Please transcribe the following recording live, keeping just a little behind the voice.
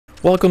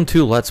Welcome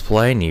to Let's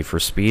Play Need for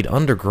Speed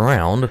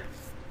Underground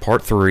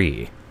Part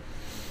 3.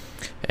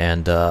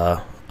 And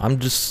I'm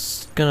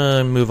just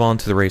gonna move on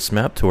to the race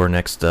map to our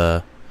next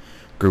group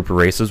of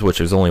races, which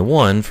is only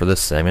one for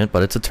this segment,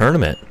 but it's a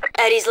tournament.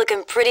 Eddie's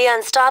looking pretty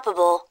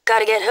unstoppable.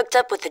 Gotta get hooked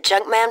up with the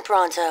Junkman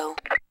pronto.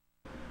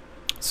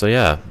 So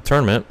yeah,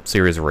 tournament,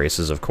 series of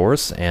races of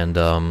course, and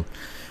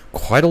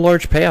quite a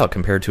large payout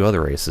compared to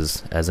other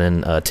races, as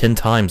in 10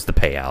 times the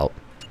payout.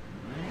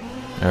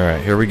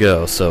 Alright, here we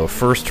go. So,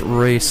 first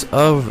race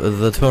of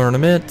the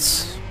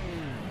tournament.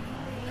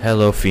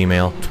 Hello,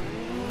 female.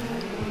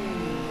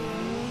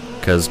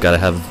 Because gotta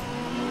have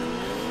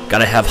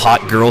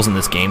hot girls in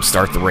this game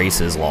start the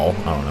races, lol.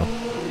 I don't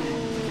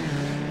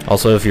know.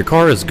 Also, if your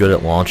car is good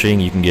at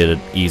launching, you can get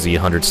an easy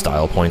 100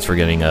 style points for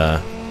getting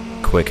a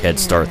quick head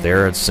start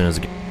there as soon as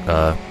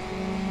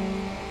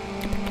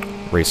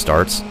race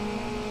starts.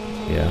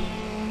 Yeah.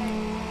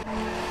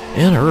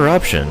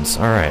 Interruptions.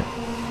 Alright.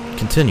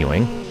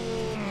 Continuing.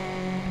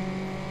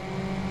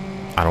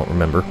 I don't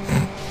remember.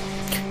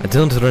 I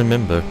don't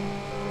remember.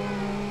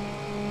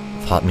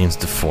 Hot means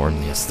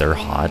deformed. Yes, they're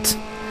hot.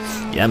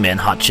 Yeah, man,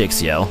 hot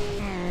chicks, yo.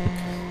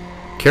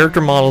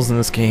 Character models in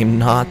this game,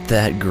 not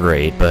that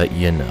great, but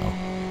you know.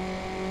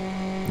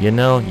 You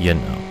know.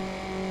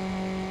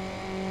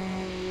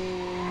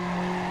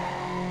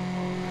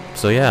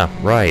 So yeah,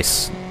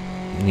 Rice.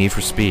 Need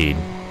for Speed.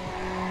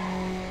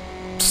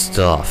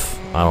 Stuff.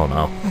 I don't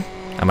know.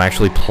 I'm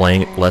actually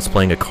Let's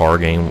Playing a car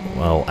game,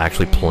 well,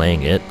 actually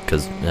playing it,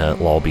 because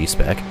lol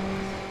B-spec.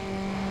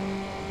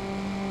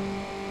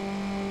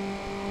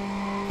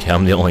 Yeah,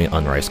 I'm the only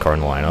unriced car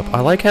in the lineup. I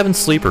like having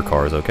sleeper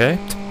cars, okay?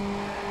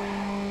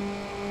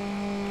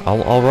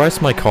 I'll rice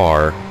my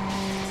car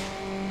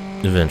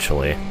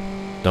eventually.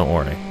 Don't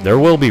worry. There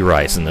will be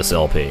rice in this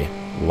LP.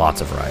 Lots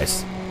of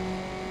rice.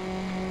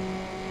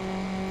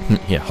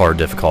 Yeah, hard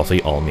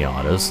difficulty, all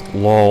Miatas.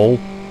 Lol.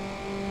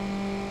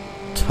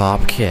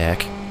 Top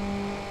kick.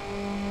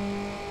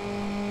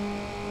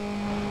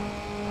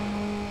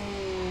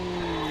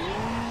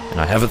 And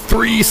I have a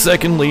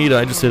 3-second lead.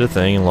 I just hit a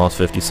thing and lost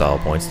 50 style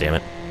points, damn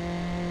it.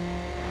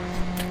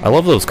 I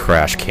love those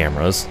crash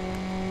cameras.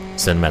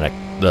 Cinematic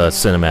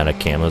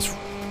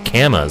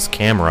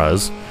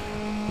cameras.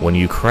 When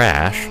you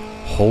crash.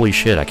 Holy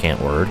shit, I can't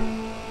word.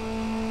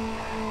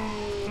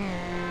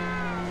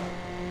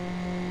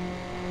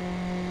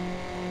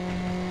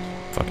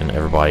 Fucking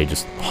everybody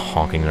just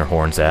honking their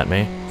horns at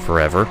me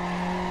forever.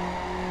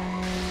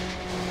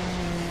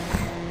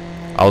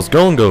 I was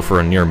going to go for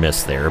a near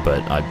miss there,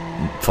 but I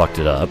fucked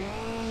it up.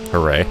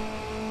 Hooray.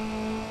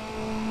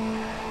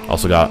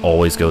 Also got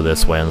always go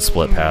this way on the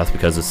split path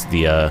because it's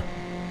the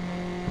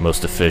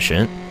most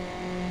efficient.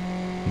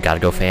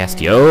 Gotta go fast.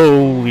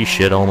 Holy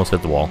shit, I almost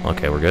hit the wall.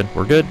 Okay, we're good.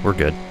 We're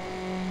good.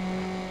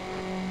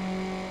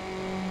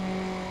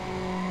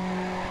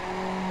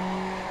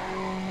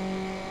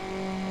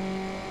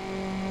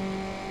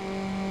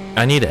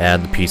 I need to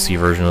add the PC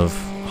version of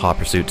Hot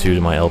Pursuit 2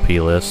 to my LP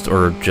list,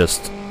 or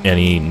just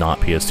any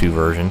not PS2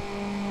 version.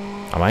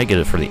 I might get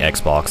it for the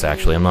Xbox,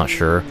 actually, I'm not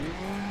sure.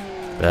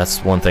 But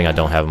that's one thing I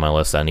don't have on my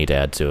list that I need to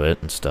add to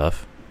it and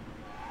stuff.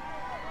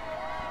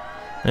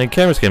 And the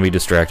cameras can be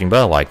distracting, but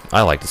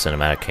I like the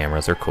cinematic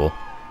cameras, they're cool.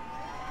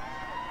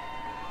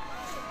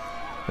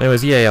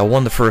 Anyways, yeah, I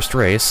won the first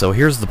race, so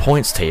here's the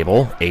points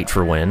table. 8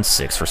 for win,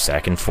 6 for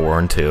second, 4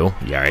 and 2.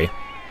 Yay.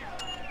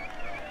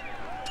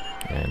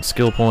 And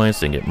skill points,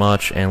 didn't get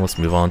much, and let's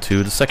move on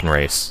to the second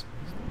race.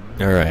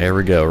 Alright, here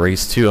we go.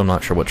 Race 2, I'm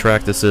not sure what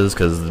track this is,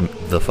 because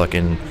the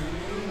fucking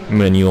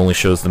menu only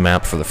shows the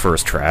map for the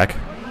first track,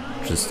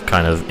 which is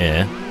kind of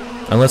eh.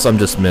 Unless I'm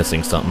just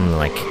missing something, and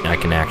I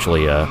can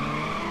actually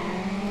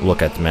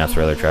look at the maps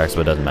for other tracks,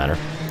 but it doesn't matter.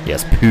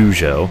 Yes,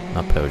 Peugeot,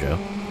 not Pojo.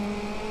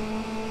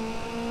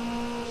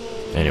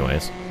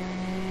 Anyways.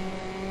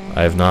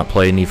 I have not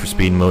played Need for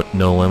Speed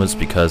No Limits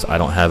because I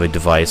don't have a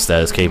device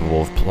that is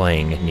capable of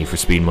playing Need for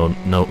Speed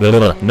No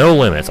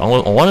Limits. I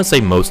want to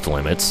say Most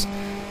Limits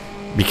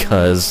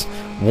because,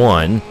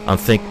 one, I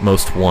think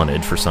Most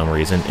Wanted for some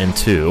reason, and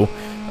two,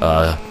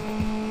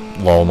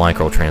 lol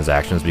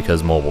microtransactions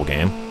because mobile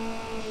game.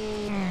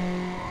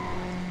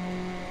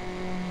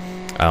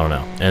 I don't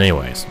know.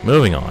 Anyways,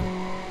 moving on.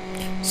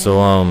 So,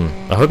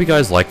 I hope you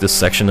guys like this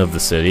section of the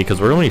city because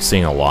we're only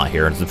seeing a lot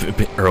here in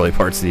the early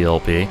parts of the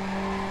LP.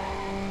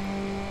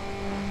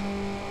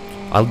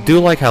 I do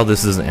like how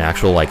this is an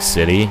actual,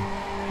 city.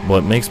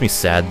 What makes me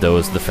sad, though,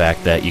 is the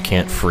fact that you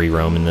can't free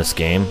roam in this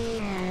game.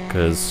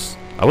 Because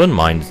I wouldn't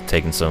mind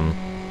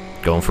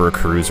going for a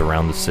cruise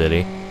around the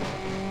city.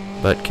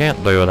 But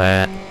can't do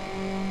that.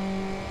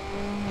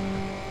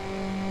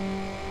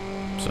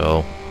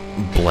 So,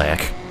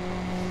 black.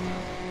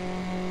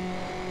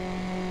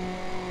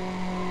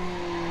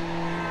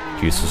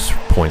 Uses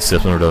point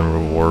system doesn't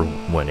reward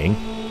winning.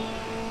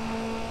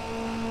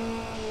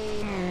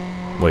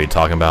 What are you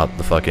talking about?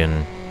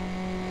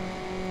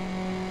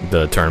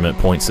 The tournament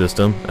point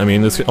system? I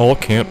mean, this all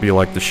can't be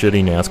like the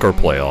shitty NASCAR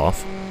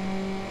playoff.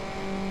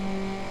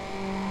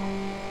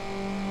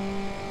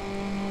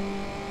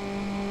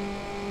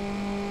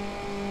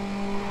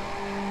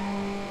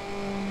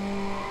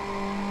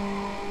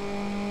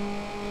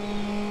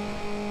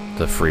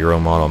 the free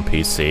roam mod on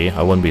PC.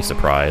 I wouldn't be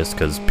surprised,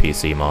 because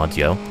PC mods,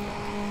 yo.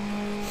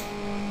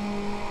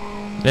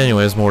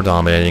 Anyways, more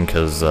dominating,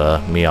 because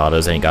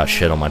Miatas ain't got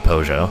shit on my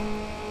Peugeot.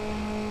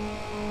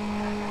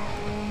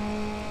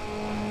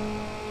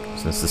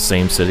 Since the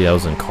same city I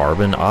was in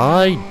Carbon,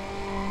 I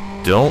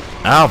don't...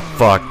 Ow,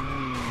 fuck!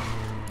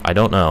 I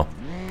don't know.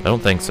 I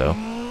don't think so.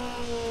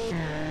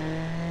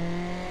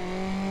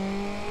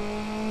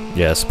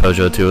 Yes,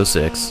 Peugeot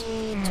 206.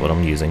 That's what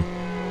I'm using.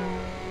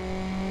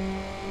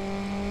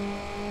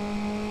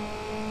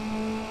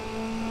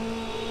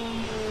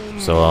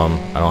 So,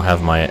 I don't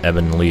have my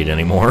Eben lead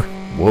anymore.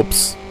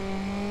 Whoops.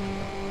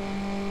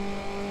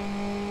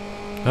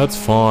 That's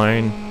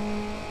fine.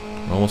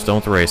 Almost done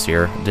with the race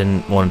here.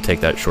 Didn't want to take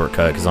that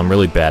shortcut because I'm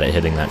really bad at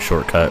hitting that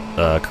shortcut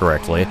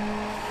correctly.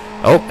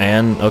 Oh,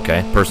 and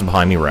okay, person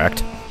behind me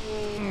wrecked.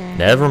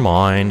 Never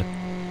mind.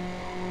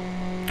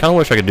 Kind of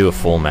wish I could do a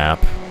full map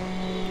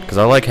because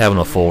I like having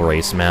a full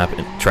race map,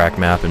 track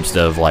map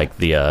instead of like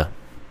the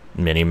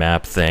mini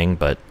map thing.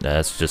 But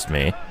that's just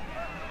me.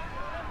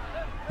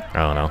 I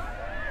don't know.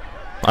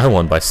 I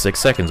won by 6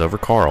 seconds over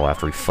Carl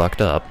after he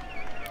fucked up.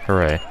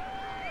 Hooray.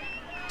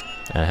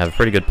 And I have a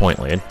pretty good point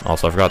lead.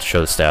 Also, I forgot to show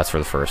the stats for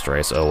the first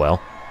race. Oh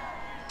well.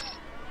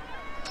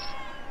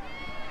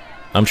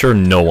 I'm sure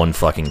no one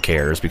fucking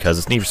cares because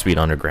it's Need for Speed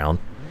Underground.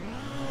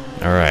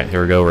 Alright,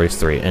 here we go, race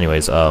 3.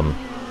 Anyways,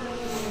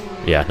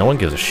 yeah, no one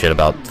gives a shit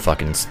about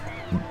fucking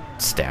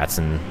stats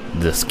in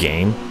this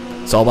game.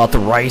 It's all about the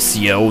rice,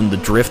 yo, and the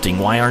drifting.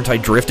 Why aren't I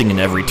drifting in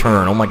every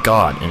turn? Oh my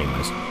god.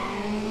 Anyways.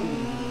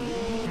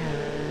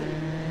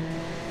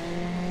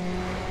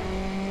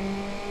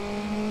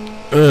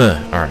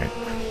 Alright.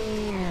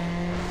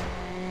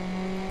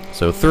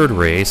 So third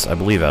race, I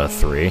believe out of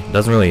 3.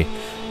 Doesn't really...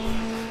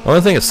 The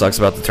only thing that sucks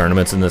about the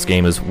tournaments in this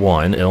game is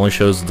 1, it only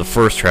shows the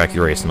first track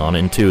you're racing on,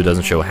 and 2, it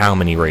doesn't show how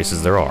many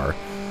races there are.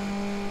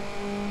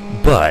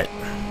 But,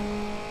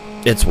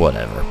 it's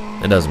whatever.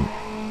 It doesn't...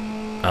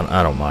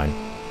 I don't mind.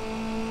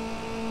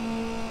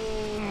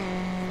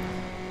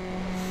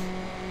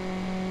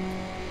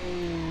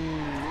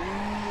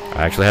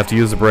 I actually have to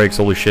use the brakes,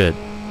 holy shit.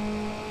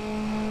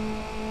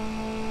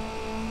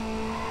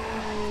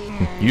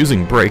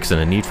 Using brakes in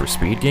a Need for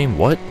Speed game?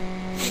 What?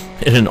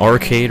 In an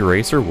arcade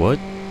racer? What?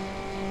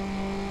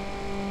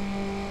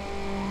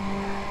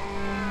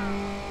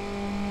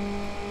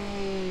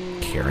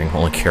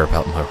 Only care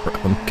about my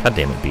room. God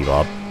damn it,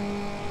 Bebop.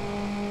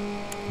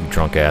 You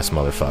drunk ass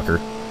motherfucker.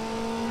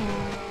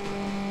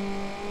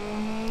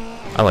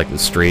 I like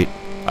this street.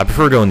 I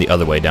prefer going the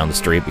other way down the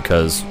street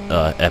because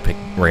epic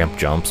ramp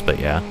jumps, but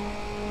yeah.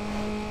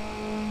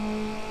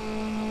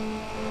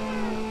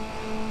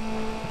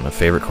 My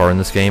favorite car in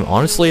this game?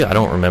 Honestly, I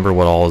don't remember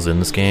what all is in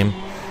this game.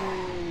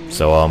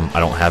 So, I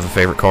don't have a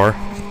favorite car.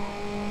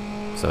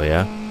 So,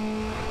 yeah.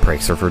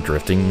 Brakes are for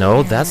drifting.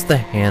 No, that's the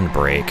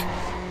handbrake.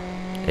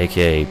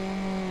 AKA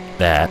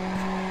that.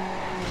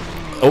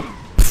 Oh,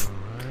 pff.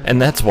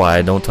 And that's why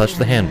I don't touch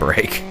the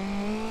handbrake.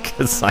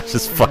 Because I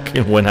just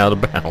fucking went out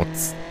of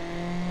bounds.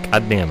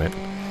 God damn it.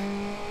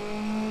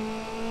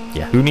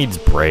 Yeah, who needs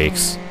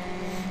brakes?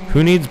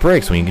 Who needs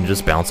brakes when you can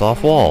just bounce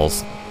off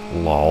walls?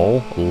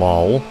 Lol,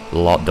 lol,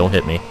 lol. Don't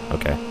hit me.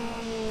 Okay.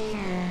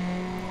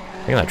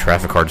 I think that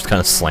traffic car just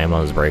kind of slammed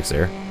on his brakes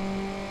there.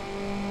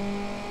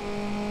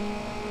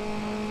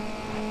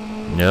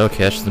 No,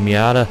 catch the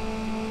Miata.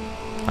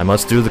 I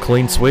must do the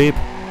clean sweep.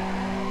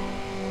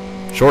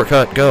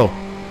 Shortcut, go.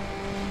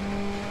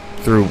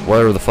 Through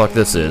whatever the fuck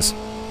this is.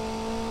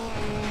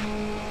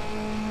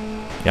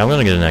 Yeah, I'm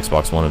gonna get an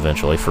Xbox One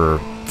eventually for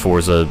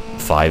Forza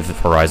 5,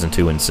 Horizon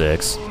 2, and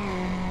 6.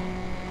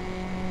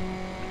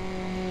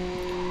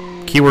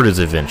 Keyword is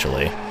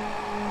eventually.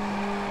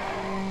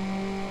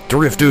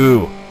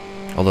 Driftu!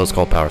 Although it's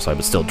called Power Slide,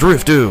 but still,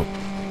 Driftu!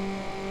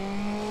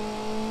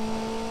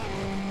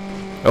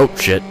 Oh,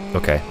 shit.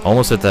 Okay,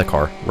 almost hit that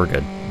car. We're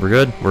good. We're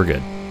good. We're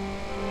good.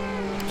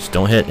 Just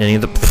don't hit any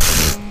of the...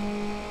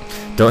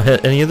 Don't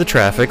hit any of the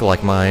traffic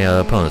like my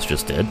opponents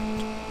just did.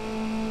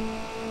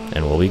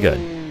 And we'll be good.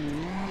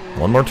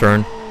 One more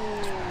turn.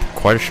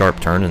 Quite a sharp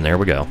turn, and there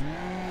we go.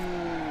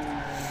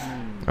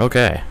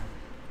 Okay.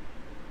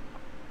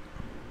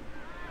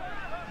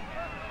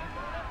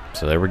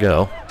 So there we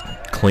go.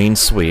 Clean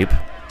sweep.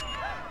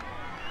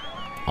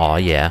 Aw,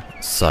 yeah.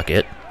 Suck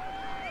it.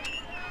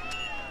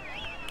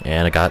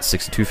 And I got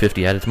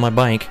 6250 added to my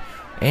bank.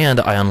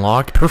 And I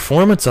unlocked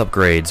performance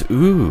upgrades.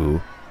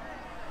 Ooh.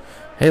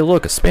 Hey,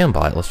 look, a spam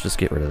bot. Let's just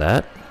get rid of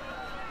that.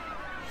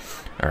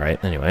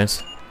 Alright,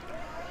 anyways.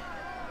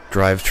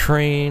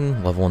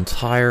 Drivetrain, level 1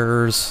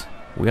 tires.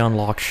 We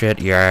unlock shit,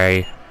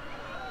 yay.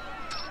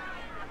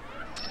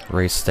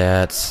 Race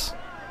stats.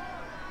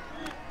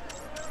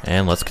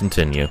 And let's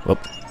continue. Oh,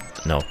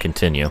 no,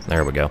 continue.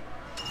 There we go.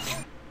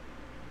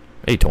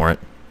 Hey,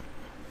 Torrent.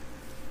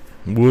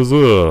 What's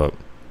up?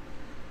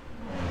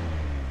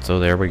 So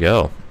there we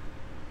go.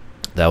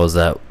 That was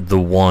the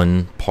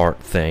one part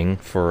thing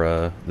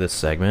for this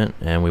segment,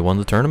 and we won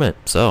the tournament.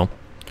 So,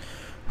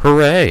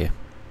 hooray!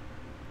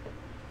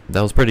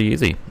 That was pretty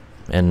easy.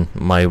 and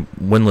my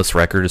winless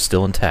record is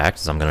still intact,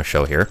 as I'm going to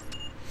show here.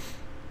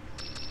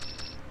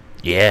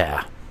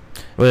 Yeah.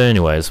 But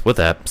anyways, with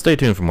that, stay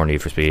tuned for more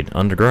Need for Speed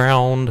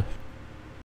Underground.